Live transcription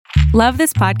Love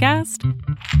this podcast?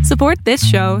 Support this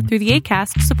show through the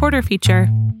Acast supporter feature.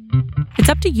 It's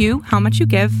up to you how much you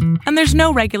give, and there's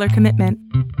no regular commitment.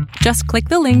 Just click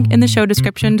the link in the show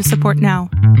description to support now.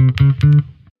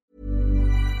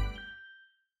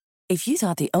 If you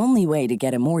thought the only way to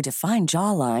get a more defined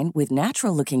jawline with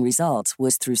natural-looking results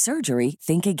was through surgery,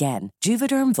 think again.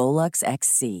 Juvederm Volux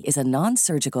XC is a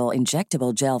non-surgical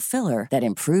injectable gel filler that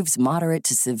improves moderate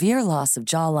to severe loss of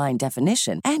jawline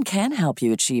definition and can help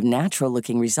you achieve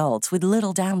natural-looking results with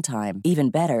little downtime. Even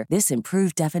better, this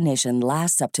improved definition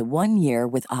lasts up to 1 year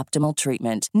with optimal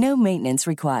treatment. No maintenance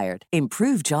required.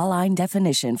 Improve jawline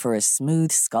definition for a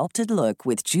smooth, sculpted look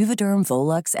with Juvederm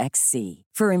Volux XC.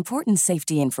 For important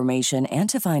safety information and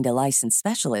to find a licensed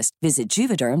specialist, visit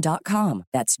Juvederm.com.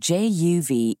 That's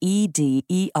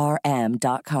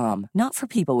Juvederm.com. Not for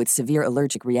people with severe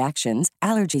allergic reactions,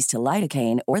 allergies to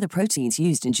lidocaine, or the proteins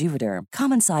used in Juvederm.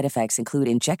 Common side effects include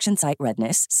injection site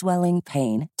redness, swelling,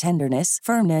 pain, tenderness,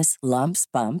 firmness, lumps,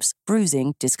 bumps,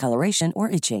 bruising, discoloration, or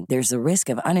itching. There's a risk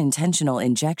of unintentional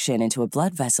injection into a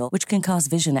blood vessel, which can cause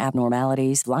vision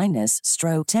abnormalities, blindness,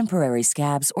 stroke, temporary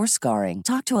scabs, or scarring.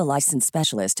 Talk to a licensed specialist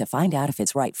to find out if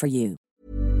it's right for you.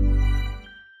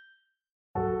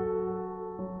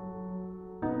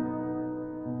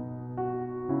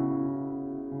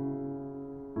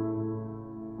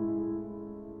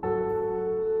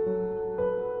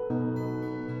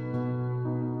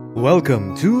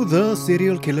 Welcome to the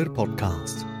Serial Killer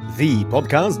Podcast, the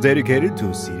podcast dedicated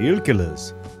to serial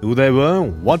killers, who they were,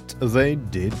 what they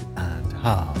did, and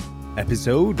how.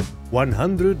 Episode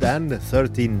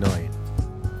 139.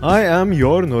 I am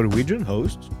your Norwegian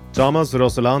host, Thomas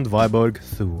Roseland Viborg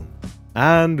Thun,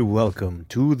 and welcome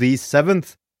to the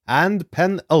 7th and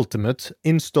penultimate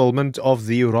installment of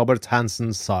the Robert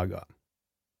Hansen saga.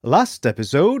 Last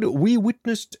episode, we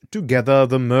witnessed together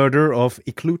the murder of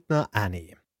Eklutna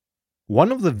Annie,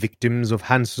 one of the victims of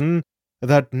Hansen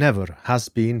that never has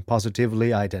been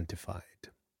positively identified.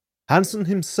 Hansen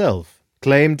himself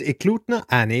claimed Eklutna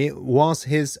Annie was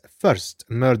his first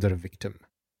murder victim.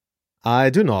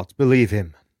 I do not believe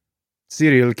him.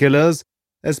 Serial killers,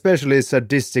 especially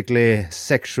sadistically,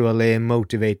 sexually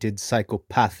motivated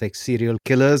psychopathic serial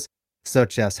killers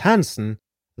such as Hansen,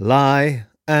 lie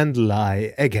and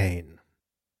lie again.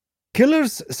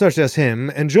 Killers such as him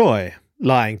enjoy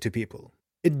lying to people.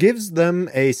 It gives them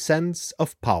a sense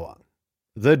of power.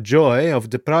 The joy of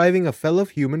depriving a fellow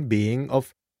human being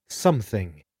of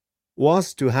something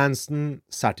was to Hansen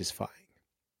satisfying.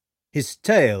 His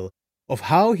tale of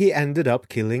how he ended up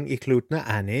killing Eklutna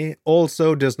Annie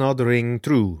also does not ring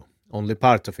true, only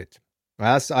part of it,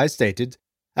 as I stated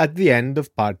at the end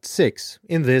of part 6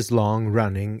 in this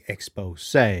long-running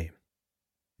exposé.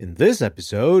 In this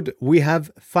episode, we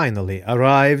have finally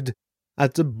arrived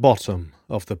at the bottom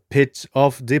of the pit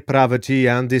of depravity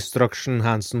and destruction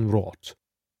Hansen wrought.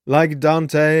 Like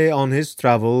Dante on his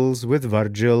travels with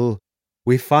Virgil,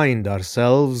 we find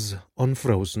ourselves on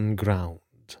frozen ground.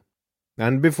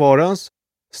 And before us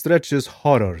stretches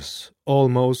horrors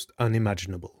almost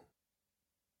unimaginable.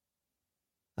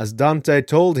 As Dante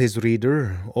told his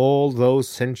reader all those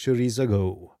centuries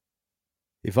ago,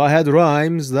 if I had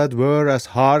rhymes that were as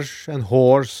harsh and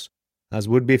hoarse as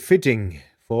would be fitting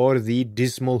for the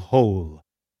dismal hole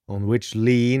on which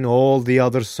lean all the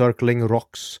other circling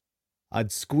rocks,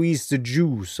 I'd squeeze the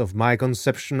juice of my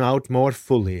conception out more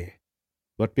fully.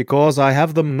 But because I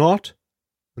have them not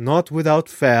without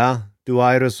fear, do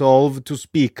I resolve to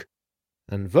speak.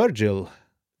 And Virgil,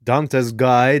 Dante's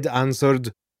guide,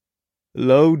 answered,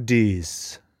 Lo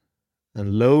dis,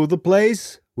 and lo the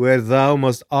place where thou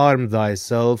must arm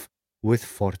thyself with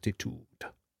fortitude.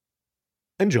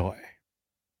 Enjoy.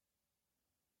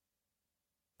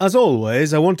 As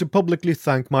always, I want to publicly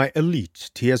thank my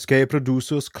elite TSK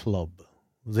Producers Club.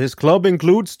 This club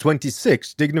includes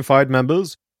 26 dignified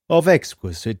members of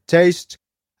exquisite taste,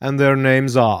 and their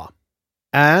names are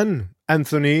Anne,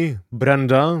 Anthony,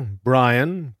 Brenda,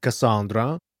 Brian,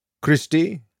 Cassandra,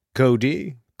 Christy,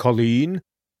 Cody, Colleen,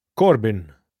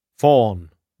 Corbin, Fawn,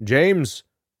 James,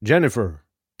 Jennifer,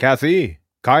 Kathy,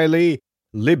 Kylie,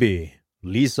 Libby,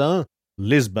 Lisa,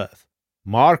 Lisbeth,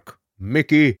 Mark,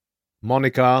 Mickey,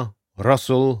 Monica,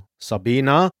 Russell,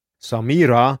 Sabina,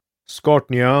 Samira,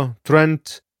 Skortnia,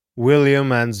 Trent,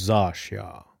 William, and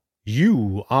Zasha.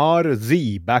 You are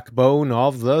the backbone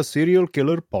of the Serial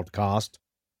Killer Podcast,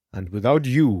 and without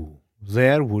you,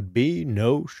 there would be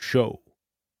no show.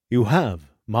 You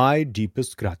have my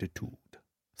deepest gratitude.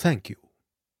 Thank you.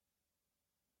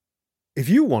 If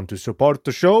you want to support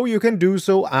the show, you can do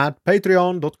so at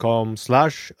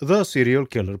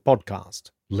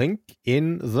patreon.com/theserialkillerpodcast. Link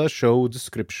in the show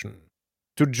description.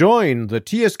 To join, the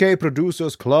TSK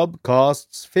Producers Club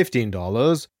costs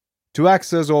 $15. To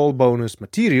access all bonus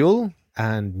material,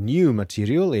 and new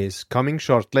material is coming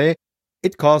shortly,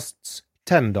 it costs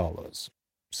 $10.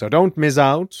 So don't miss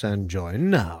out and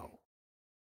join now.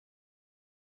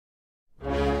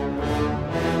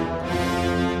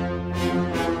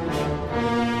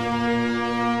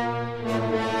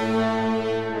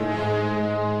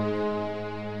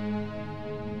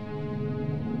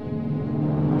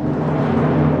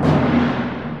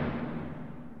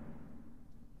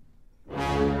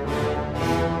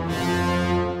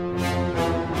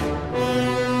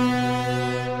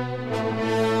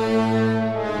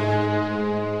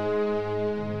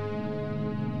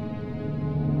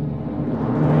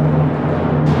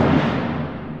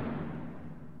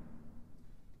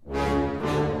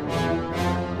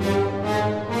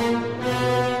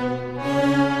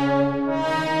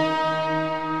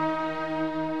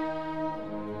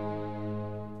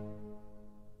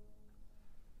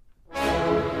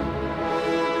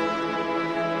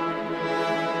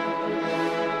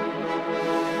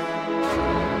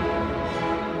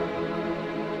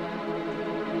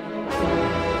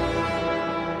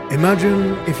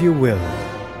 Imagine, if you will,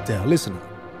 dear listener,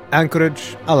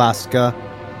 Anchorage, Alaska,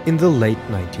 in the late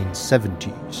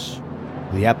 1970s,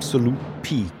 the absolute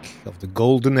peak of the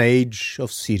golden age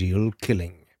of serial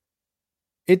killing.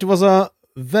 It was a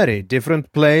very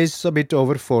different place a bit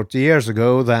over 40 years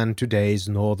ago than today's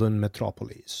northern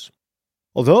metropolis,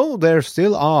 although there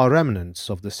still are remnants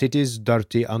of the city's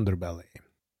dirty underbelly.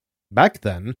 Back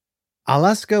then,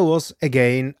 Alaska was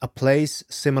again a place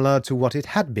similar to what it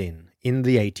had been in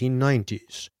the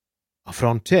 1890s, a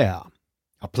frontier,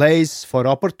 a place for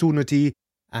opportunity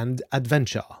and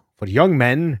adventure for young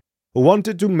men who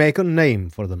wanted to make a name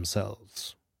for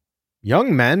themselves.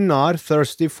 Young men are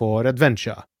thirsty for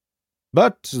adventure,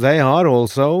 but they are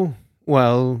also,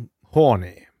 well,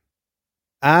 horny.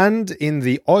 And in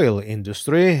the oil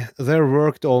industry there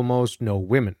worked almost no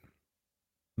women.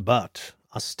 But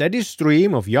a steady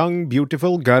stream of young,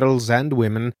 beautiful girls and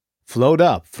women flowed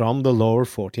up from the lower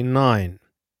 49.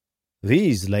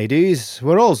 These ladies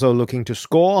were also looking to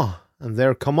score, and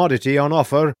their commodity on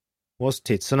offer was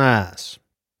tits and ass,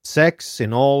 sex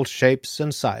in all shapes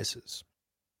and sizes.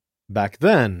 Back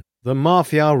then, the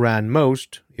mafia ran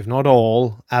most, if not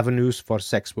all, avenues for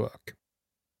sex work.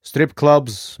 Strip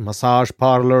clubs, massage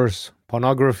parlors,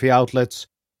 pornography outlets,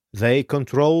 they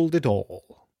controlled it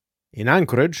all. In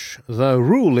Anchorage, the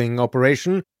ruling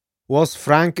operation was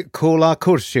Frank Cola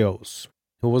Curcios,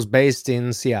 who was based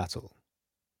in Seattle.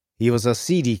 He was a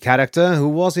seedy character who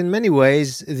was in many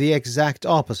ways the exact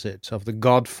opposite of the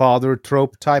Godfather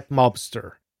trope-type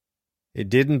mobster. He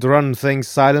didn't run things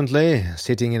silently,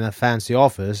 sitting in a fancy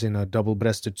office in a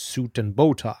double-breasted suit and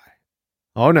bow tie.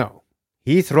 Oh no,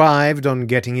 he thrived on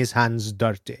getting his hands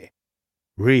dirty.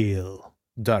 Real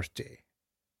dirty.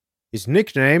 His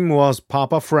nickname was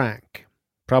Papa Frank,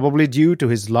 probably due to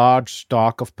his large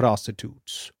stock of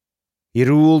prostitutes. He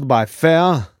ruled by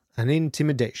fear and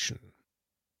intimidation.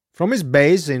 From his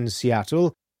base in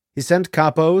Seattle, he sent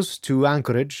capos to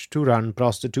Anchorage to run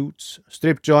prostitutes,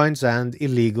 strip joints, and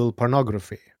illegal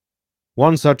pornography.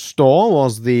 One such store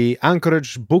was the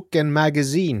Anchorage Book and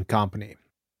Magazine Company.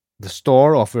 The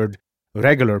store offered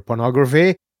regular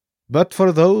pornography, but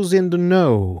for those in the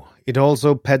know, it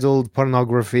also peddled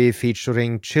pornography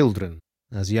featuring children,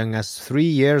 as young as 3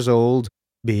 years old,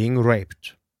 being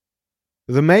raped.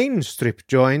 The main strip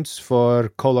joints for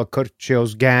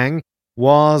Colacurcio's gang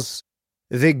was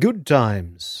the Good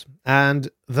Times and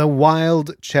the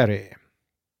Wild Cherry.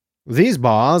 These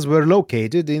bars were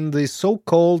located in the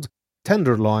so-called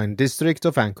Tenderloin district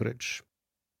of Anchorage.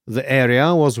 The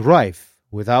area was rife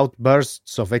with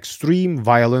outbursts of extreme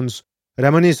violence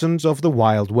reminiscent of the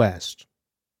Wild West.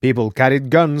 People carried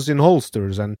guns in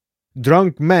holsters, and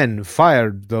drunk men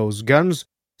fired those guns,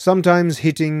 sometimes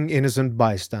hitting innocent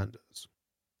bystanders.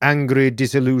 Angry,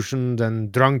 disillusioned,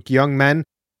 and drunk young men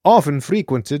often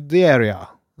frequented the area,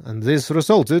 and this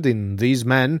resulted in these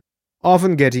men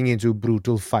often getting into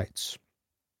brutal fights.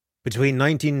 Between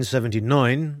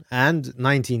 1979 and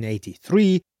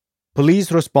 1983,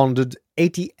 police responded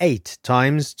 88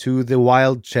 times to the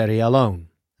Wild Cherry alone,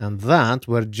 and that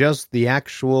were just the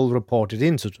actual reported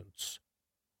incidents.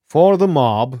 For the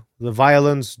mob, the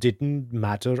violence didn't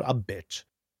matter a bit.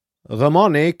 The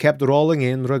money kept rolling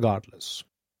in regardless.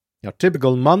 A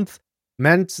typical month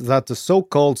meant that the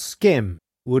so-called skim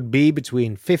would be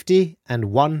between $50,000 and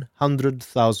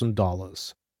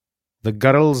 $100,000. The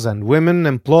girls and women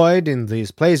employed in these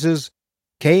places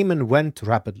came and went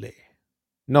rapidly.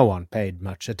 No one paid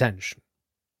much attention.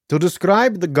 To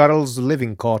describe the girls'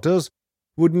 living quarters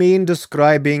would mean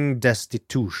describing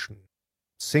destitution.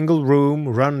 Single-room,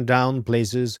 run-down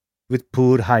places with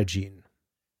poor hygiene.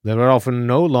 There were often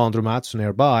no laundromats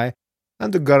nearby,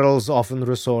 and the girls often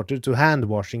resorted to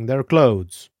hand-washing their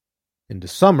clothes. In the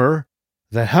summer,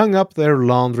 they hung up their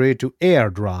laundry to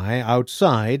air-dry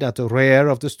outside at the rear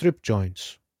of the strip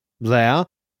joints. There,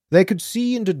 they could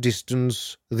see in the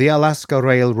distance the Alaska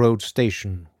Railroad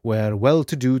station, where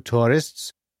well-to-do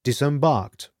tourists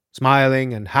disembarked,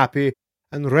 smiling and happy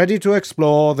and ready to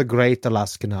explore the great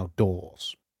Alaskan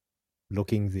outdoors.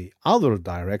 Looking the other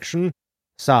direction,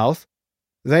 south,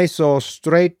 they saw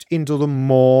straight into the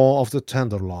maw of the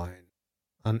Tenderloin,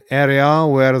 an area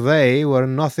where they were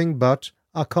nothing but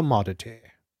a commodity.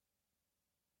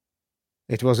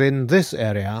 It was in this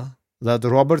area that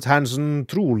Robert Hansen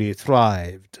truly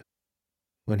thrived.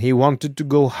 When he wanted to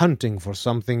go hunting for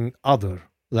something other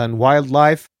than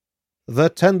wildlife, the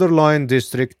Tenderloin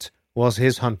district was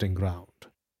his hunting ground,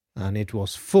 and it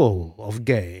was full of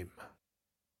game.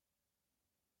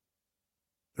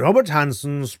 Robert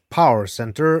Hansen's power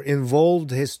center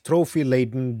involved his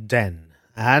trophy-laden den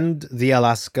and the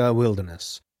Alaska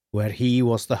wilderness, where he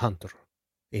was the hunter,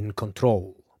 in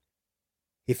control.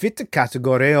 He fit the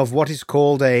category of what is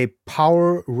called a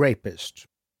power rapist.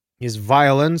 His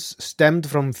violence stemmed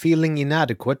from feeling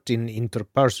inadequate in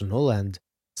interpersonal and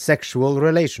sexual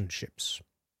relationships.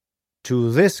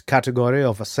 To this category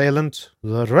of assailant,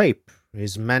 the rape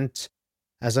is meant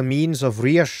as a means of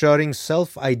reassuring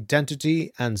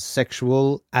self-identity and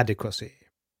sexual adequacy.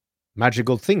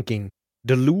 Magical thinking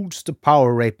deludes the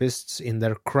power rapists in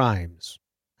their crimes.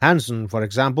 Hansen, for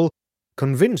example,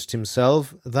 convinced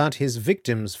himself that his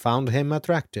victims found him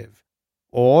attractive,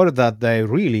 or that they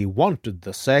really wanted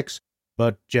the sex,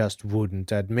 but just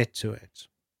wouldn't admit to it.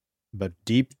 But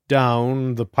deep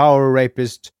down, the power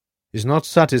rapist is not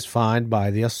satisfied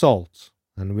by the assault,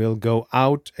 and will go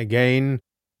out again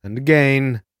and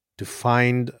again to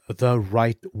find the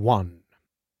right one.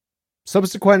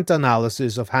 Subsequent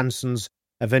analysis of Hansen's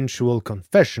eventual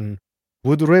confession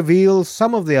would reveal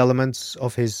some of the elements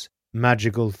of his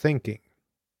magical thinking.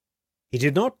 He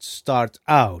did not start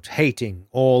out hating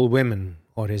all women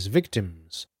or his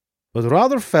victims, but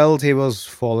rather felt he was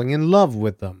falling in love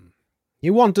with them. He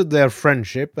wanted their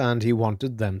friendship and he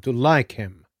wanted them to like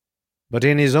him, but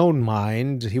in his own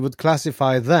mind he would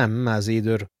classify them as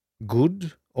either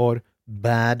good or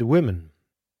bad women.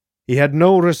 He had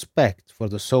no respect for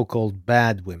the so-called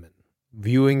bad women,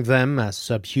 viewing them as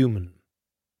subhuman.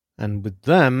 And with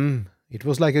them, it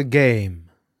was like a game,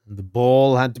 and the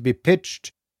ball had to be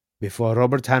pitched before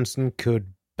Robert Hansen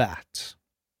could bat.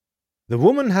 The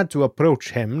woman had to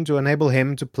approach him to enable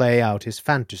him to play out his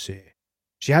fantasy.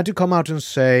 She had to come out and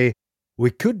say,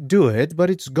 "We could do it, but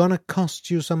it's gonna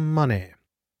cost you some money."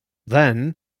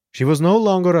 Then, she was no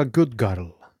longer a good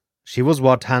girl. She was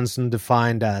what Hansen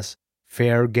defined as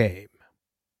fair game.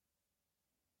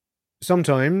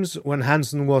 Sometimes, when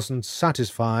Hansen wasn't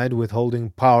satisfied with holding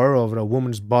power over a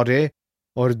woman's body,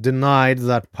 or denied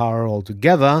that power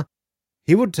altogether,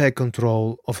 he would take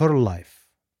control of her life.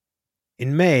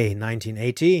 In May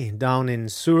 1980, down in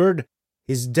Seward,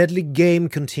 his deadly game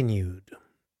continued.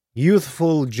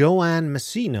 Youthful Joanne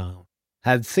Messina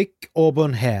had thick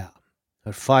auburn hair.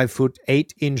 Her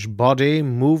 5'8" body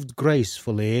moved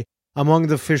gracefully among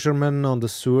the fishermen on the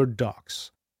Seward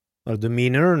docks, her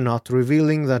demeanor not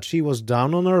revealing that she was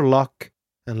down on her luck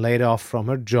and laid off from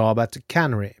her job at the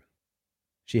cannery.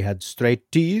 She had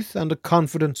straight teeth and a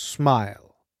confident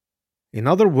smile. In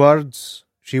other words,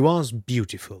 she was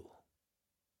beautiful.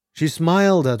 She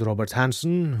smiled at Robert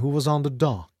Hansen, who was on the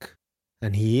dock,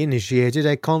 and he initiated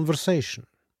a conversation.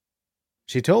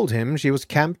 She told him she was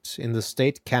camped in the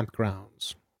state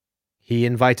campgrounds. He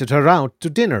invited her out to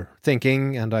dinner,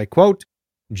 thinking, and I quote,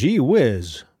 "Gee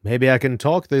whiz, maybe I can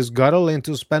talk this girl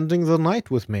into spending the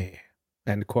night with me."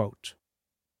 End quote.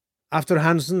 After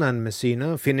Hansen and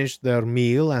Messina finished their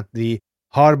meal at the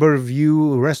Harbor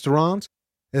View restaurant,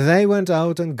 they went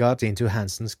out and got into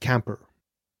Hansen's camper.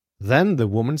 Then the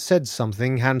woman said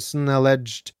something Hansen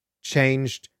alleged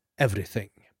changed everything.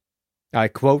 I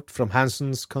quote from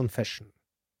Hansen's confession.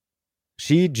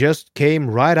 She just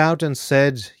came right out and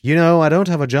said, "You know, I don't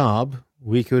have a job.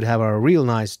 We could have a real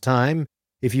nice time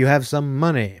if you have some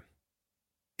money."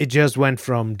 It just went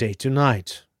from day to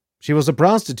night. She was a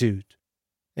prostitute.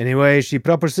 Anyway, she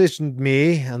propositioned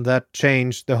me, and that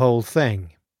changed the whole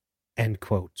thing. End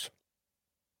quote.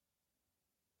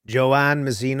 Joanne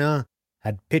Messina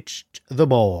had pitched the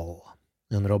ball,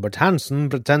 and Robert Hansen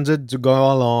pretended to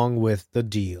go along with the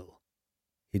deal.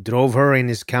 He drove her in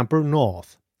his camper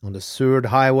north, on the Seward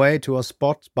Highway to a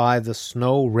spot by the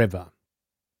Snow River.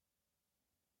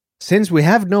 Since we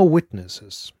have no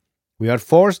witnesses, we are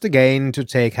forced again to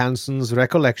take Hansen's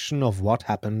recollection of what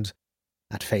happened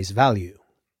at face value.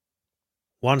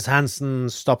 Once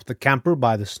Hansen stopped the camper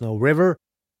by the Snow River,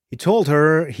 he told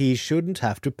her he shouldn't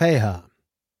have to pay her.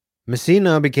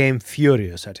 Messina became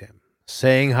furious at him,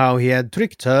 saying how he had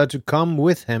tricked her to come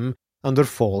with him under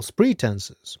false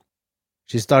pretenses.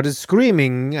 She started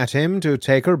screaming at him to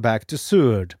take her back to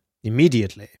Seward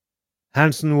immediately.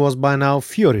 Hansen was by now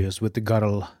furious with the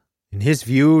girl. In his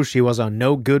view, she was a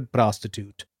no-good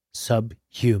prostitute,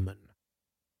 subhuman.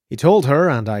 He told her,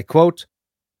 and I quote,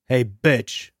 "Hey,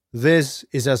 bitch, this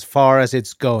is as far as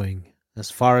it's going.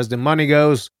 As far as the money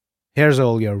goes, here's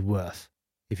all you're worth.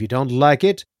 If you don't like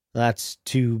it, that's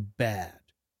too bad."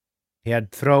 He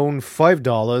had thrown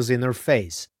 $5 in her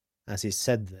face as he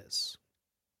said this.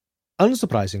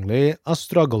 Unsurprisingly, a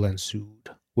struggle ensued,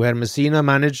 where Messina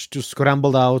managed to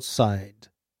scramble outside.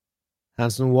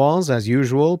 Hansen was, as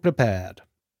usual, prepared.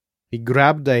 He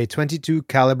grabbed a .22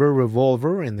 caliber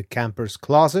revolver in the camper's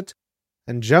closet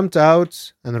and jumped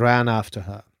out and ran after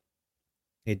her.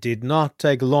 It did not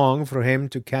take long for him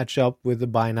to catch up with the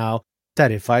by now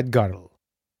terrified girl.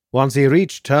 Once he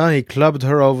reached her, he clubbed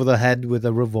her over the head with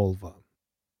a revolver.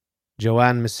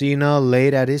 Joanne Messina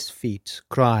laid at his feet,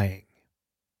 crying.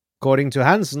 According to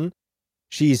Hansen,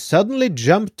 she suddenly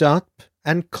jumped up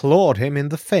and clawed him in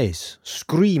the face,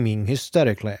 screaming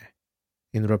hysterically.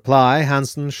 In reply,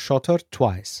 Hansen shot her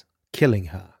twice, killing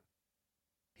her.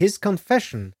 His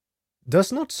confession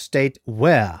does not state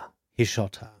where he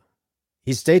shot her.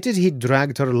 He stated he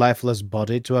dragged her lifeless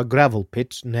body to a gravel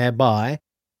pit nearby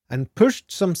and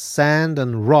pushed some sand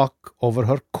and rock over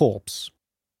her corpse.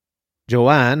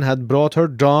 Joanne had brought her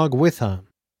dog with her.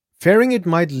 Fearing it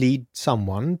might lead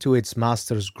someone to its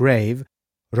master's grave,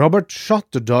 Robert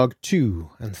shot the dog too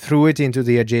and threw it into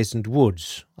the adjacent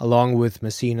woods, along with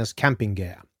Messina's camping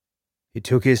gear. He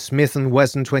took his Smith &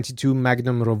 Wesson .22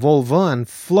 Magnum revolver and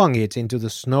flung it into the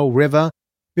Snow River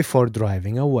before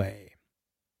driving away.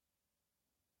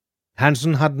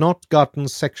 Hansen had not gotten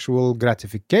sexual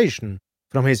gratification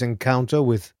from his encounter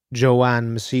with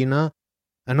Joanne Messina,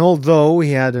 and although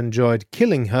he had enjoyed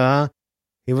killing her,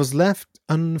 he was left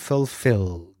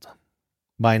unfulfilled.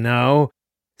 By now,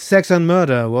 sex and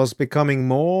murder was becoming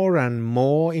more and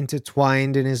more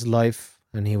intertwined in his life,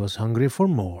 and he was hungry for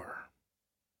more.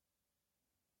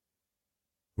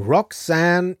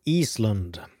 Roxanne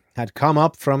Eastland had come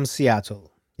up from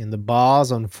Seattle, in the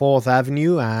bars on 4th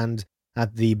Avenue and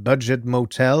at the Budget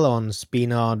Motel on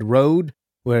Spinard Road,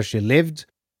 where she lived.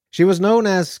 She was known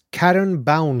as Karen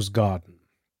Baunsgarden.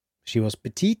 She was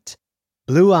petite,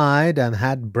 blue-eyed, and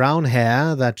had brown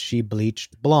hair that she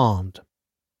bleached blonde.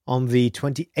 On the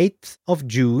 28th of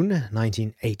June,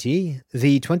 1980,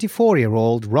 the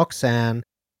 24-year-old Roxanne,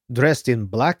 dressed in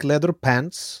black leather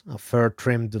pants, a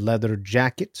fur-trimmed leather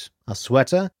jacket, a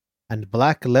sweater, and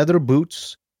black leather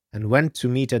boots, and went to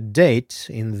meet a date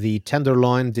in the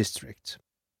Tenderloin district.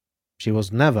 She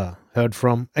was never heard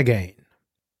from again.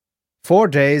 4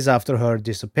 days after her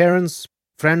disappearance,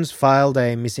 friends filed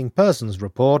a missing persons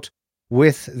report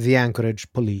with the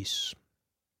Anchorage police.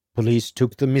 Police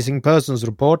took the missing persons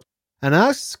report and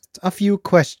asked a few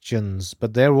questions,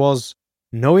 but there was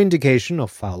no indication of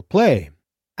foul play,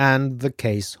 and the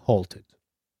case halted.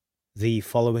 The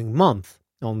following month,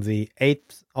 on the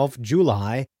 8th of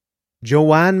July,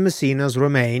 Joanne Messina's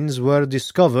remains were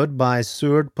discovered by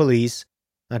Seward police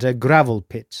at a gravel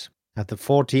pit at the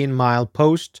 14-mile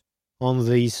post on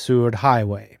the Seward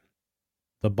Highway.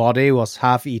 The body was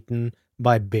half-eaten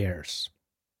by bears.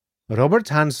 Robert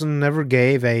Hansen never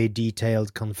gave a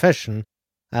detailed confession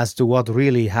as to what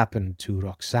really happened to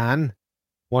Roxanne.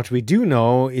 What we do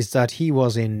know is that he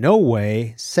was in no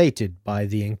way sated by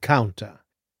the encounter.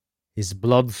 His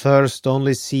bloodthirst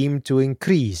only seemed to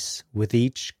increase with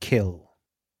each kill.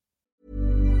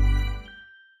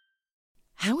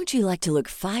 How would you like to look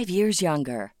 5 years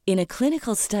younger? In a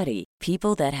clinical study,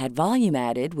 people that had volume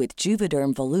added with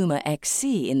Juvederm Voluma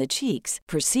XC in the cheeks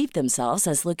perceived themselves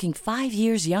as looking 5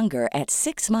 years younger at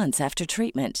 6 months after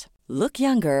treatment. Look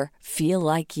younger, feel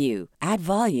like you. Add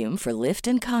volume for lift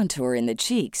and contour in the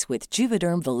cheeks with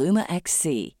Juvederm Voluma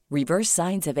XC. Reverse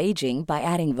signs of aging by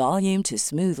adding volume to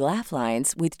smooth laugh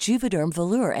lines with Juvederm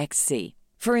Volure XC.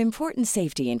 For important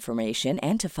safety information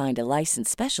and to find a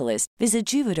licensed specialist, visit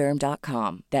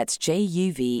Juvederm.com. That's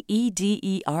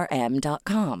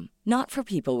JUVEDERM.com. Not for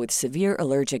people with severe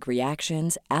allergic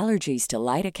reactions, allergies to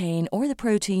lidocaine, or the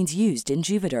proteins used in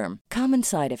Juvederm. Common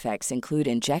side effects include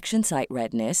injection site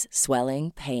redness,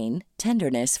 swelling, pain,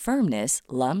 tenderness, firmness,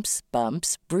 lumps,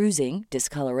 bumps, bruising,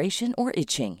 discoloration, or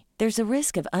itching. There's a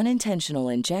risk of unintentional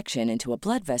injection into a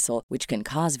blood vessel, which can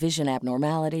cause vision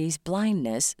abnormalities,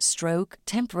 blindness, stroke,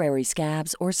 temporary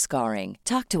scabs, or scarring.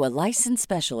 Talk to a licensed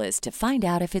specialist to find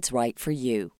out if it's right for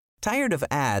you. Tired of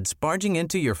ads barging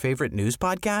into your favorite news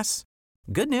podcasts?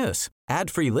 Good news.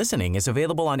 Ad-free listening is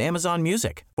available on Amazon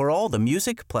Music for all the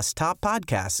music plus top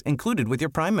podcasts included with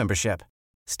your Prime membership.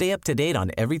 Stay up to date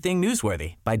on everything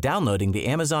newsworthy by downloading the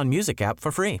Amazon Music app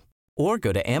for free or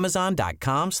go to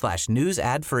amazon.com/news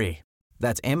ad free.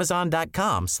 That's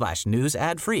amazon.com/news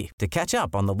ad free to catch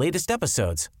up on the latest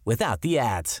episodes without the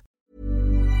ads.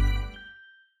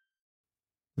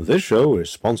 This show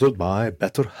is sponsored by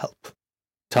BetterHelp.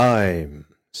 Time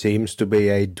seems to be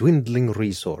a dwindling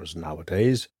resource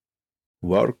nowadays.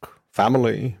 Work,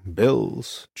 family,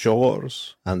 bills,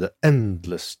 chores, and the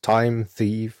endless time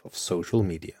thief of social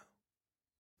media.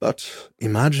 But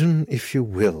imagine, if you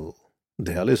will,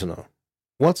 dear listener,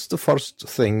 what's the first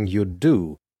thing you'd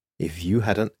do if you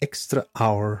had an extra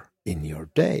hour in your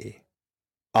day?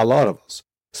 A lot of us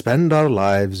spend our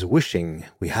lives wishing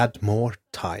we had more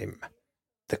time.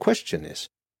 The question is,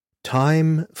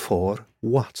 time for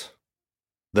what?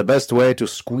 The best way to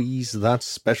squeeze that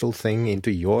special thing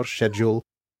into your schedule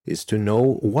is to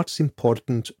know what's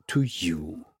important to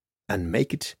you and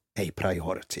make it a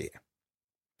priority.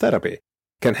 Therapy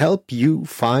can help you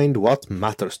find what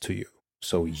matters to you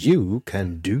so you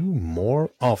can do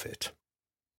more of it.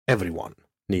 Everyone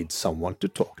needs someone to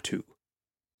talk to,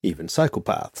 even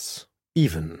psychopaths,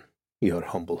 even your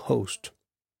humble host.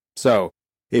 So,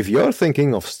 if you're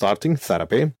thinking of starting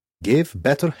therapy, give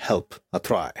BetterHelp a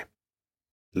try.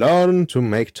 Learn to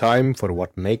make time for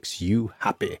what makes you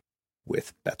happy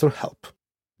with BetterHelp.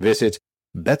 Visit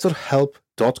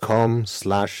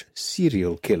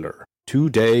betterhelp.com/serialkiller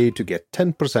today to get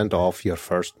 10% off your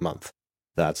first month.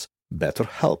 That's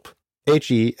BetterHelp,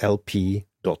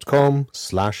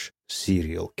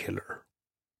 HELP.com/serialkiller.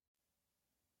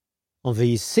 On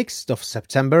the 6th of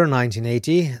September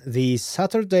 1980, the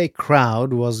Saturday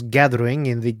crowd was gathering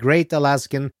in the Great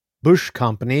Alaskan Bush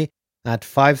Company at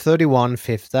 531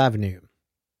 Fifth Avenue.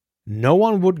 No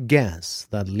one would guess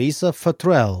that Lisa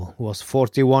Futrell was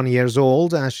 41 years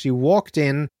old as she walked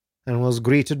in and was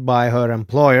greeted by her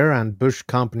employer and Bush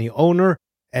Company owner,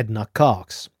 Edna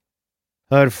Cox.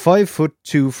 Her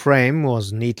 5'2" frame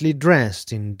was neatly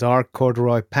dressed in dark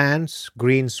corduroy pants,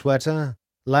 green sweater,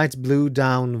 light blue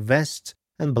down vest,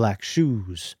 and black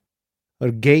shoes.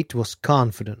 Her gait was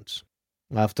confident.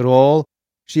 After all,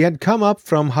 she had come up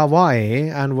from Hawaii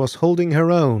and was holding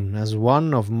her own as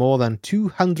one of more than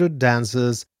 200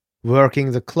 dancers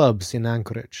working the clubs in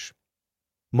Anchorage.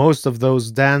 Most of those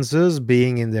dancers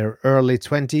being in their early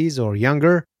 20s or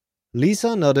younger,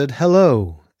 Lisa nodded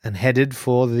hello and headed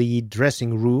for the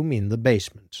dressing room in the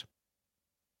basement.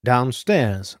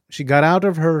 Downstairs, she got out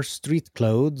of her street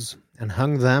clothes and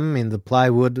hung them in the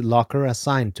plywood locker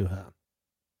assigned to her.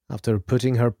 After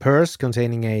putting her purse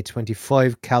containing a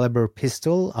 .25 caliber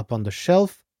pistol up on the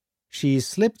shelf, she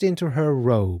slipped into her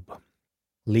robe.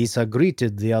 Lisa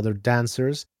greeted the other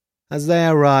dancers as they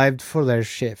arrived for their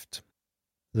shift.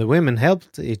 The women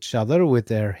helped each other with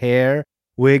their hair,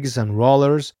 wigs, and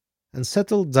rollers, and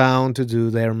settled down to do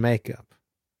their makeup.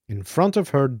 In front of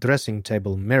her dressing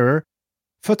table mirror,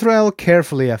 Futrell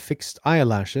carefully affixed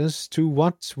eyelashes to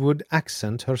what would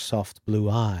accent her soft blue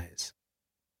eyes.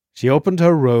 She opened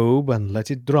her robe and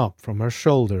let it drop from her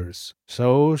shoulders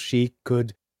so she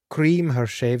could cream her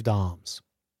shaved arms.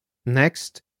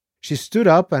 Next, she stood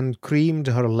up and creamed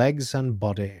her legs and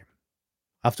body.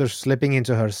 After slipping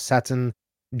into her satin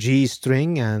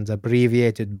G-string and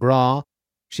abbreviated bra,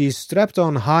 she strapped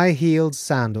on high-heeled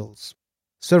sandals.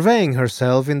 Surveying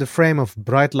herself in the frame of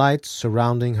bright lights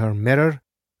surrounding her mirror,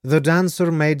 the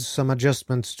dancer made some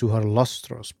adjustments to her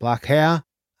lustrous black hair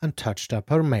and touched up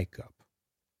her makeup.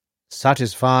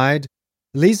 Satisfied,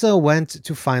 Lisa went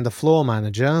to find the floor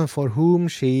manager for whom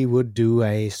she would do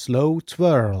a slow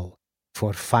twirl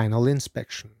for final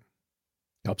inspection.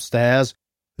 Upstairs,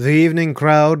 the evening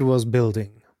crowd was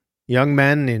building. Young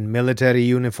men in military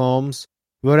uniforms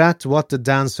were at what the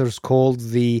dancers called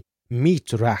the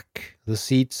meat rack, the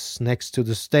seats next to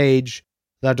the stage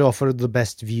that offered the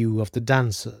best view of the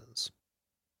dancers.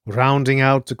 Rounding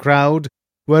out the crowd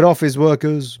were office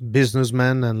workers,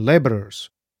 businessmen, and laborers,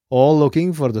 all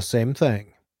looking for the same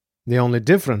thing, the only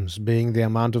difference being the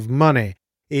amount of money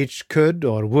each could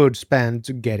or would spend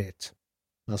to get it.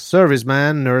 A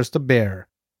serviceman nursed a bear,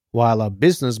 while a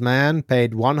businessman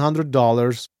paid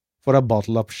 $100 for a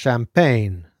bottle of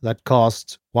champagne that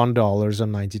cost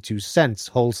 $1.92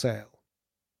 wholesale.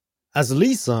 As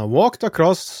Lisa walked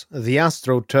across the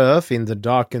AstroTurf in the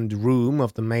darkened room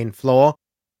of the main floor,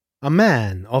 a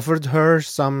man offered her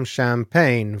some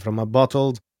champagne from a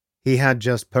bottle he had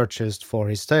just purchased for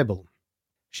his table.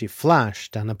 She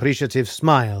flashed an appreciative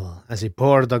smile as he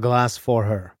poured a glass for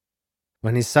her.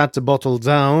 When he set the bottle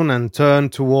down and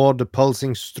turned toward the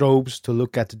pulsing strobes to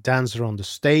look at the dancer on the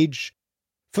stage,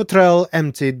 Futrell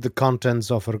emptied the contents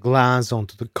of her glass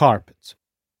onto the carpet.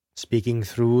 Speaking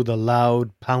through the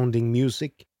loud, pounding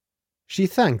music, she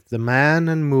thanked the man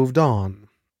and moved on.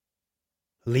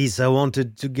 Lisa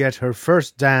wanted to get her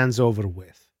first dance over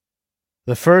with.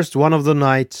 The first one of the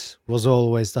night was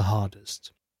always the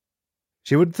hardest.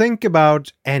 She would think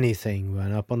about anything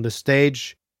when up on the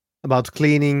stage, about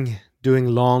cleaning, doing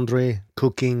laundry,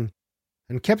 cooking,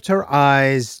 and kept her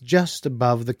eyes just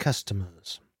above the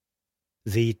customers.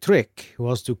 The trick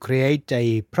was to create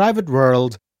a private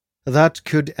world that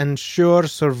could ensure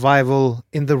survival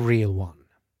in the real one.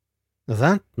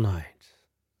 That night,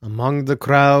 among the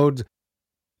crowd,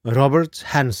 Robert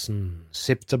Hansen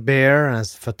sipped a beer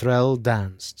as Futrell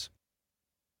danced.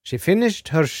 She finished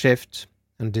her shift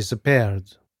and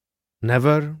disappeared,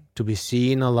 never to be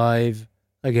seen alive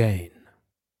again.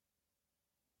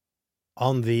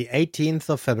 On the 18th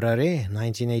of February,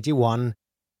 1981,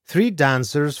 3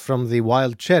 dancers from the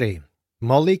Wild Cherry,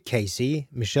 Molly Casey,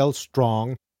 Michelle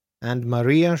Strong, and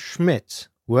Maria Schmidt,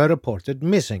 were reported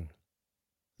missing.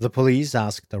 The police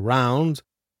asked around,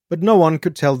 but no one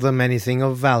could tell them anything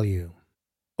of value.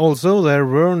 Also, there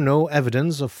were no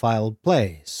evidence of foul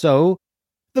play, so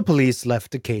the police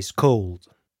left the case cold.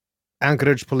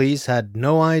 Anchorage police had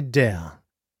no idea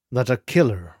that a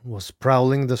killer was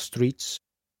prowling the streets,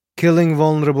 killing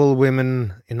vulnerable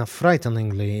women in a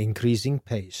frighteningly increasing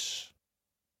pace.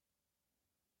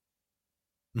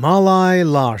 Malai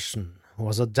Larsen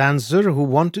was a dancer who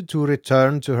wanted to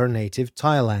return to her native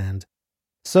Thailand,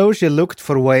 so she looked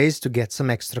for ways to get some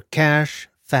extra cash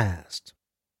fast.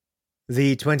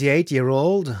 The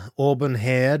 28-year-old,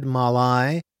 auburn-haired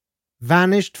Malai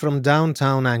vanished from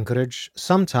downtown Anchorage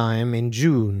sometime in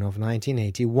June of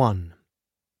 1981.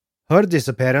 Her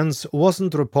disappearance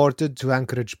wasn't reported to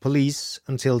Anchorage police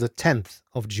until the 10th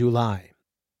of July.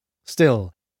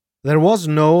 Still, there was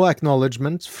no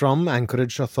acknowledgement from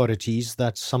Anchorage authorities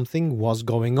that something was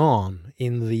going on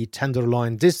in the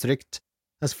Tenderloin district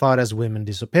as far as women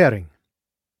disappearing.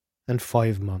 And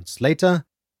 5 months later,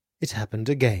 it happened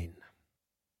again.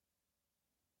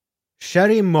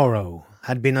 Sherry Morrow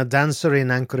had been a dancer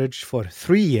in Anchorage for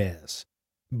 3 years,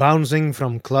 bouncing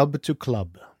from club to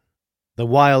club. The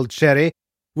Wild Cherry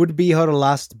would be her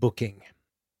last booking.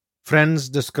 Friends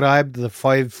described the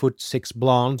 5'6"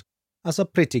 blonde as a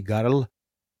pretty girl,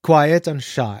 quiet and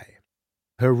shy.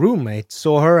 Her roommate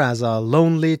saw her as a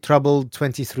lonely, troubled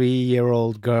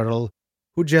 23-year-old girl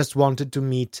who just wanted to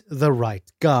meet the right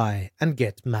guy and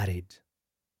get married.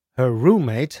 Her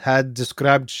roommate had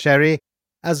described Sherry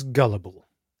as gullible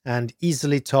and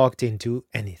easily talked into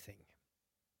anything.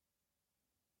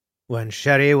 When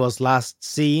Sherry was last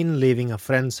seen leaving a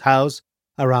friend's house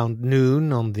around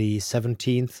noon on the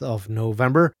 17th of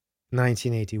November,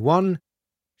 1981,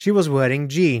 she was wearing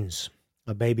jeans,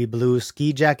 a baby blue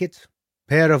ski jacket,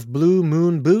 pair of blue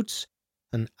moon boots,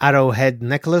 an arrowhead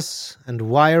necklace, and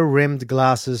wire-rimmed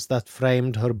glasses that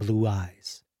framed her blue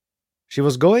eyes. She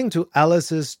was going to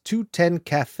Alice's 210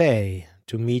 Cafe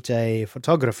to meet a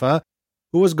photographer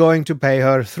who was going to pay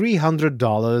her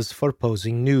 $300 for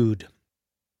posing nude.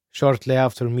 Shortly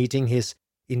after meeting his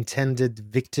intended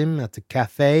victim at the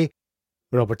cafe,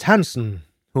 Robert Hansen,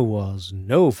 who was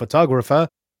no photographer,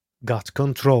 got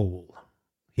control.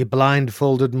 He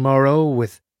blindfolded Morrow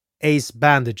with ace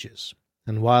bandages,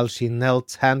 and while she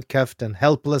knelt handcuffed and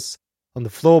helpless on the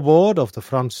floorboard of the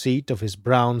front seat of his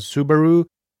brown Subaru,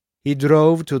 he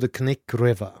drove to the Knik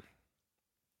River.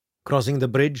 Crossing the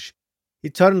bridge, he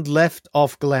turned left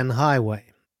off Glen Highway,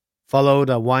 followed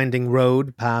a winding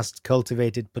road past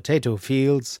cultivated potato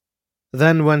fields,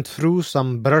 then went through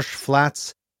some brush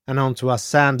flats and onto a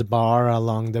sandbar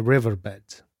along the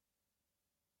riverbed.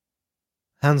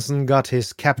 Hansen got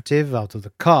his captive out of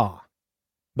the car,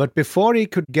 but before he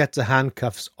could get the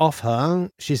handcuffs off her,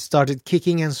 she started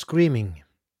kicking and screaming.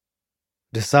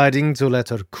 Deciding to let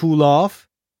her cool off,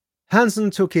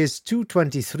 Hansen took his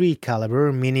 .223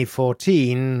 caliber Mini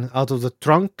 14 out of the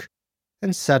trunk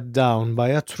and sat down by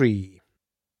a tree.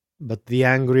 But the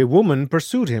angry woman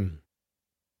pursued him.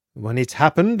 When it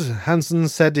happened, Hansen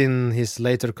said in his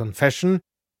later confession,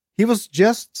 He was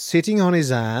just sitting on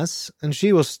his ass, and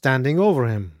she was standing over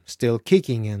him, still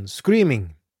kicking and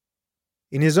screaming.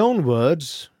 In his own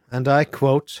words, and I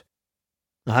quote,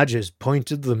 "I just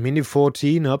pointed the Mini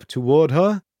 14 up toward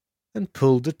her and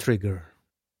pulled the trigger."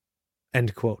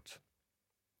 End quote.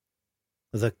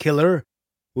 The killer,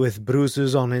 with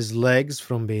bruises on his legs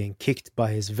from being kicked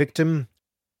by his victim,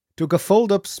 took a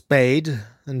fold-up spade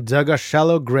and dug a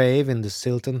shallow grave in the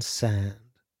silt and sand.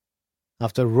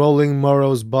 After rolling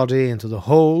Morrow's body into the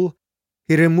hole,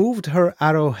 he removed her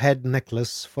arrowhead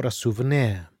necklace for a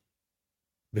souvenir.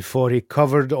 Before he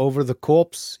covered over the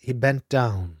corpse, he bent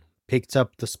down, picked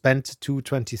up the spent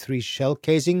 .223 shell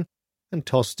casing, and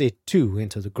tossed it too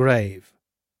into the grave.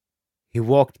 He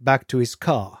walked back to his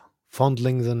car,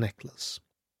 fondling the necklace.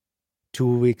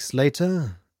 2 weeks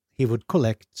later, he would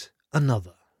collect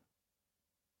another.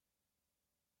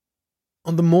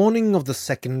 On the morning of the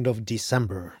 2nd of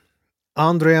December,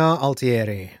 Andrea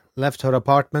Altieri left her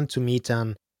apartment to meet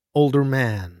an older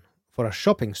man for a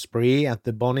shopping spree at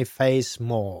the Boniface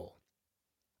Mall.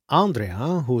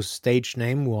 Andrea, whose stage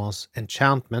name was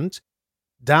Enchantment,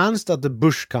 danced at the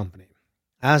Bush Company,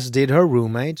 as did her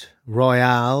roommate,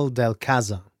 Royale Del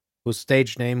Casa, whose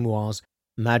stage name was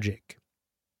Magic.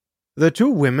 The two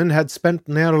women had spent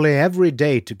nearly every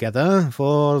day together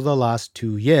for the last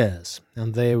 2 years,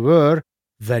 and they were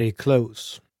very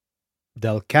close.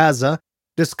 Del Casa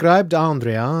described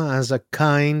Andrea as a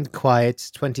kind, quiet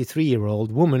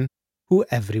 23-year-old woman who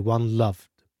everyone loved.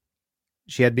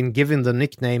 She had been given the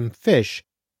nickname Fish,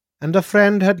 and a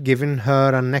friend had given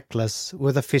her a necklace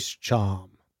with a fish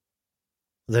charm.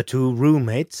 The two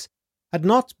roommates had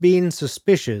not been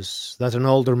suspicious that an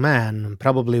older man,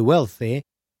 probably wealthy,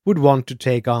 would want to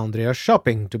take Andrea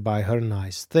shopping to buy her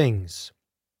nice things.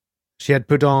 She had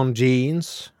put on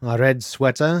jeans, a red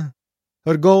sweater,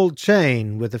 her gold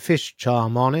chain with a fish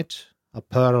charm on it, a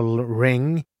pearl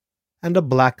ring, and a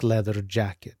black leather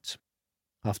jacket.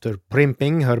 After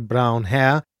primping her brown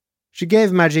hair, she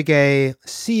gave Magic a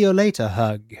see-you-later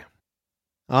hug.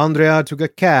 Andrea took a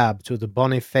cab to the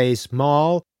Boniface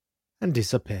Mall and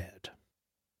disappeared.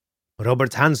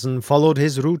 Robert Hansen followed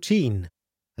his routine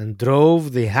and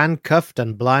drove the handcuffed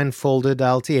and blindfolded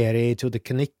Altieri to the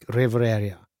Knik River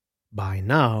area, by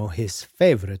now his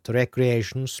favorite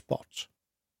recreation spot.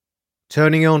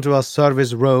 Turning onto a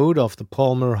service road off the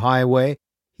Palmer Highway,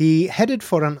 he headed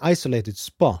for an isolated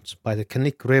spot by the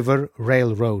Knik River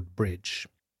Railroad Bridge.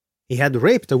 He had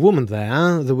raped a woman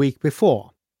there the week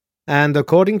before, and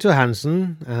according to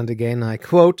Hansen, and again I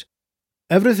quote,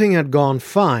 "Everything had gone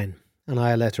fine, and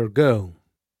I let her go."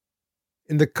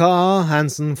 In the car,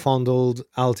 Hansen fondled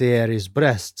Altieri's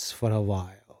breasts for a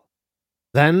while,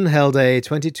 then held a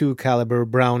 .22 caliber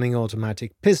Browning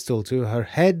automatic pistol to her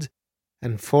head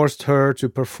and forced her to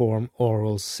perform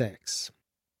oral sex.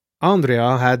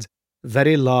 Andrea had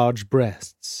very large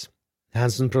breasts.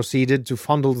 Hansen proceeded to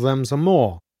fondle them some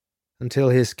more, until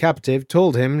his captive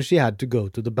told him she had to go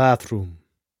to the bathroom.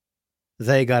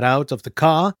 They got out of the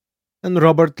car, and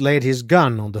Robert laid his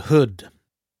gun on the hood.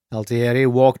 Altieri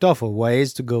walked off a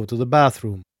ways to go to the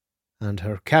bathroom, and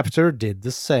her captor did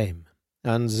the same,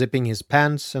 unzipping his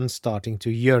pants and starting to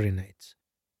urinate.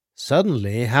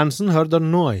 Suddenly, Hansen heard a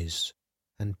noise,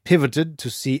 and pivoted to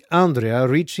see Andrea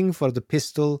reaching for the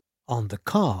pistol on the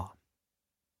car.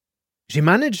 She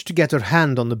managed to get her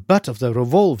hand on the butt of the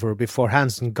revolver before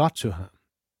Hansen got to her.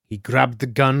 He grabbed the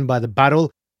gun by the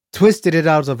barrel, twisted it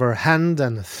out of her hand,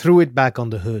 and threw it back on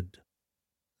the hood.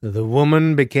 The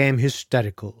woman became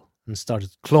hysterical and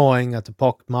started clawing at the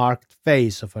pock-marked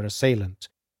face of her assailant,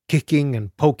 kicking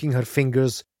and poking her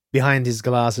fingers behind his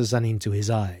glasses and into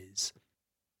his eyes.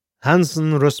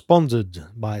 Hansen responded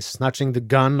by snatching the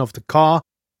gun off the car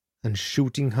and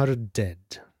shooting her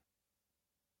dead.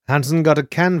 Hansen got a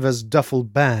canvas duffel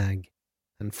bag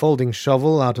and folding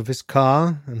shovel out of his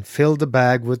car and filled the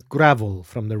bag with gravel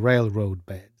from the railroad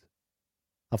bed.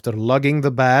 After lugging the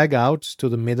bag out to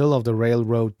the middle of the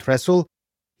railroad trestle,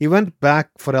 he went back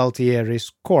for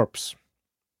Altieri's corpse.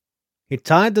 He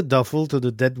tied the duffel to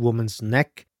the dead woman's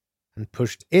neck and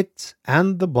pushed it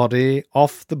and the body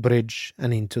off the bridge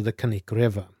and into the Knik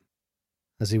River.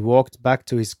 As he walked back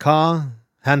to his car,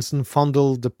 Hansen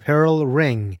fondled the pearl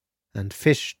ring and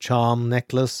fish charm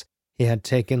necklace he had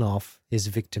taken off his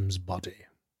victim's body.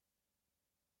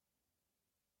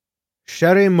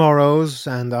 Sherry Morrow's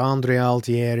and Andrea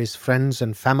Altieri's friends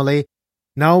and family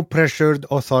now pressured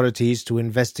authorities to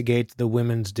investigate the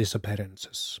women's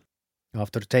disappearances.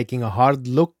 After taking a hard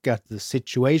look at the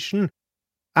situation,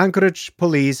 Anchorage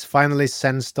police finally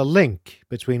sensed a link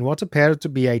between what appeared to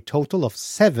be a total of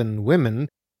 7 women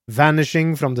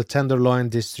vanishing from the Tenderloin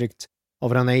district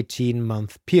over an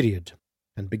 18-month period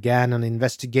and began an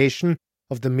investigation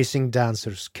of the missing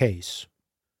dancer's case.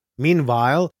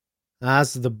 Meanwhile,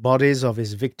 as the bodies of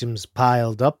his victims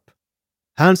piled up,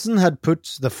 Hansen had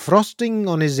put the frosting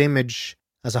on his image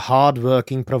as a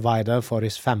hard-working provider for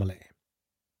his family.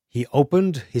 He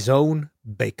opened his own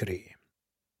bakery.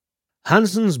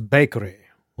 Hansen's Bakery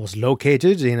was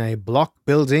located in a block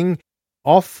building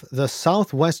off the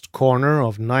southwest corner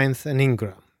of 9th and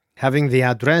Ingram, having the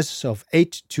address of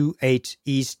 828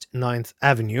 East 9th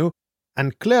Avenue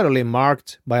and clearly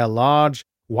marked by a large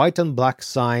white and black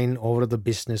sign over the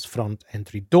business front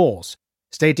entry doors,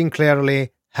 stating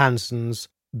clearly Hansen's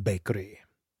Bakery.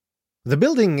 The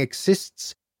building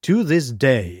exists to this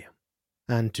day,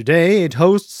 and today it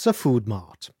hosts a food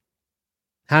mart.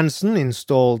 Hansen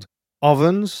installed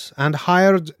ovens and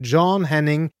hired John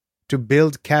Henning to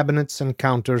build cabinets and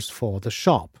counters for the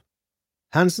shop.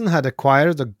 Hansen had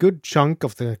acquired a good chunk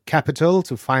of the capital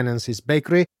to finance his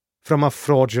bakery from a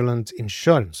fraudulent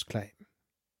insurance claim.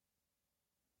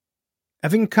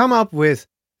 Having come up with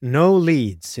no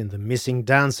leads in the missing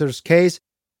dancer's case,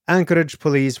 Anchorage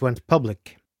police went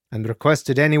public and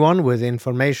requested anyone with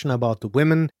information about the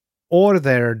women or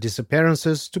their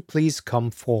disappearances to please come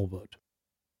forward.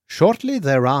 Shortly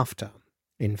thereafter,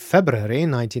 in February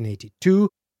 1982,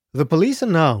 the police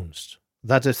announced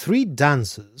that the 3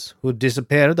 dancers who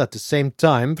disappeared at the same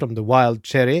time from the Wild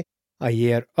Cherry a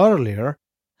year earlier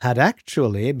had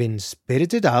actually been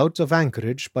spirited out of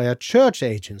Anchorage by a church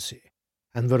agency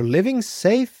and were living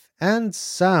safe and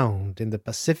sound in the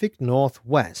Pacific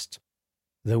Northwest.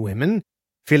 The women,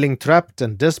 feeling trapped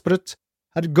and desperate,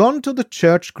 had gone to the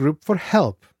church group for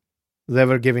help. They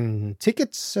were given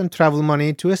tickets and travel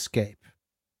money to escape.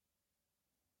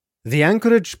 The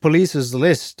Anchorage police's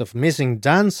list of missing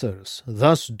dancers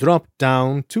thus dropped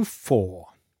down to 4.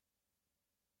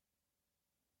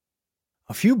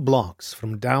 A few blocks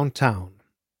from downtown,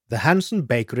 the Hansen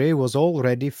Bakery was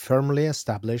already firmly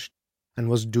established and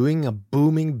was doing a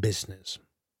booming business.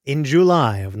 In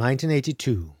July of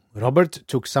 1982, Robert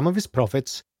took some of his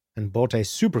profits and bought a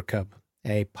Super Cub,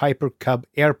 a Piper Cub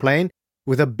airplane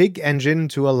with a big engine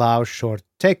to allow short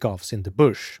takeoffs in the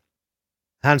bush.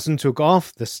 Hansen took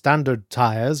off the standard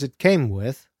tires it came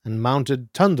with and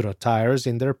mounted Tundra tires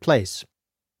in their place.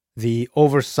 The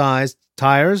oversized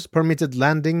tires permitted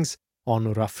landings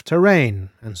on rough terrain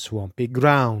and swampy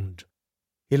ground.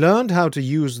 He learned how to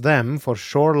use them for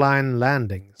shoreline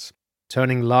landings,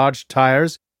 turning large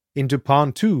tires into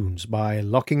pontoons by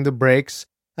locking the brakes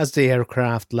as the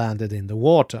aircraft landed in the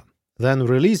water, then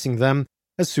releasing them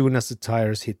as soon as the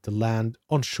tires hit the land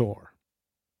on shore.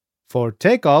 For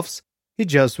takeoffs, he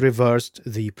just reversed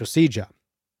the procedure.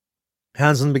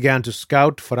 Hansen began to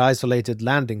scout for isolated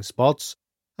landing spots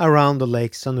around the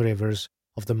lakes and rivers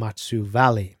of the Matsu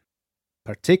Valley,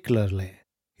 particularly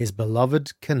his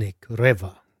beloved Kanik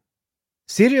River.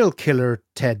 Serial killer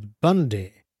Ted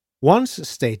Bundy once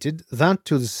stated that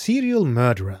to the serial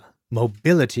murderer,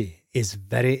 mobility is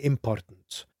very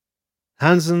important.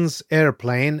 Hansen's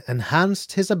airplane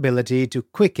enhanced his ability to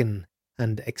quicken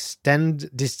and extend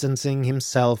distancing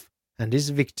himself and his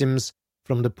victims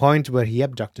from the point where he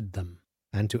abducted them,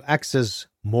 and to access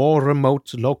more remote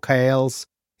locales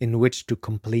in which to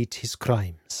complete his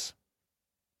crimes.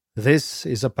 This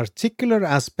is a particular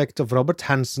aspect of Robert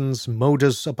Hansen's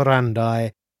modus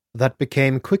operandi that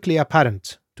became quickly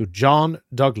apparent to John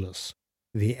Douglas,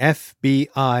 the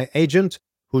FBI agent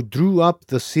who drew up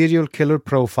the serial killer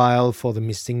profile for the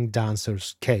missing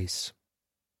dancer's case.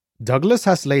 Douglas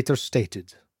has later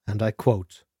stated, and I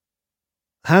quote,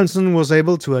 "Hansen was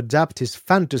able to adapt his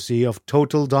fantasy of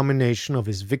total domination of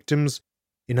his victims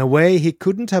in a way he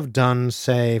couldn't have done,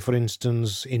 say, for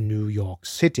instance, in New York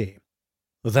City.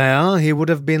 There, he would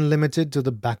have been limited to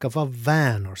the back of a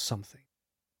van or something.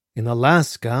 In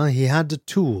Alaska, he had the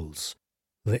tools,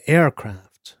 the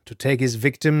aircraft, to take his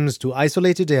victims to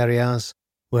isolated areas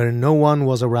where no one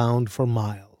was around for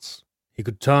miles. He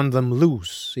could turn them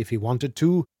loose if he wanted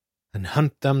to and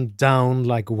hunt them down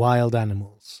like wild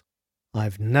animals.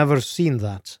 I've never seen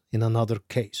that in another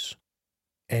case."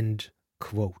 End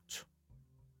quote.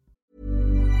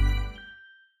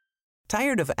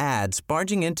 Tired of ads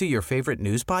barging into your favorite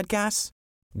news podcasts?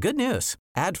 Good news.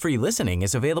 Ad-free listening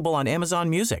is available on Amazon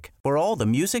Music for all the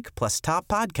music plus top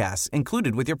podcasts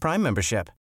included with your Prime membership.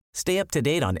 Stay up to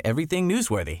date on everything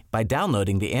newsworthy by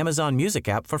downloading the Amazon Music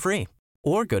app for free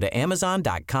or go to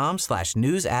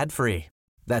amazon.com/news ad free.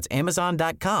 That's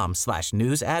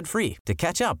amazon.com/news ad free to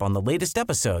catch up on the latest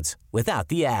episodes without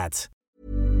the ads.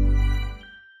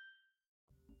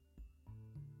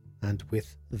 And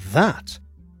with that,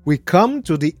 we come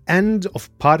to the end of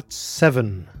part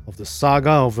 7 of the saga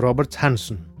of Robert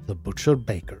Hansen, the Butcher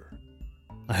Baker.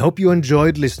 I hope you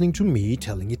enjoyed listening to me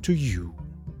telling it to you.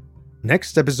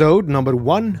 Next episode, number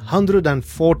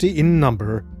 140 in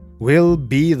number, will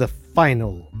be the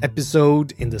final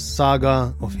episode in the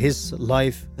saga of his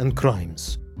life and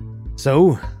crimes.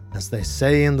 So, as they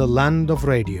say in the land of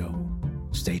radio,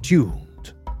 stay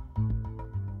tuned.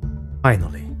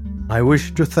 Finally, I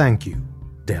wish to thank you,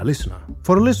 dear listener,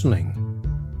 for listening.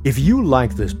 If you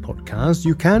like this podcast,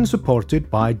 you can support it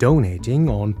by donating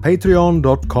on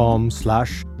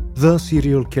patreon.com/The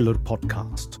Serial Killer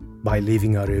Podcast, by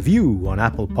leaving a review on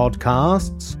Apple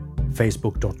Podcasts,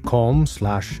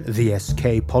 facebook.com/The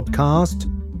SK Podcast,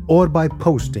 or by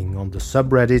posting on the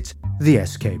subreddit The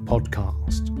SK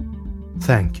Podcast.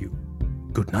 Thank you.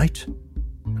 Good night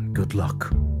and good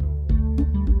luck.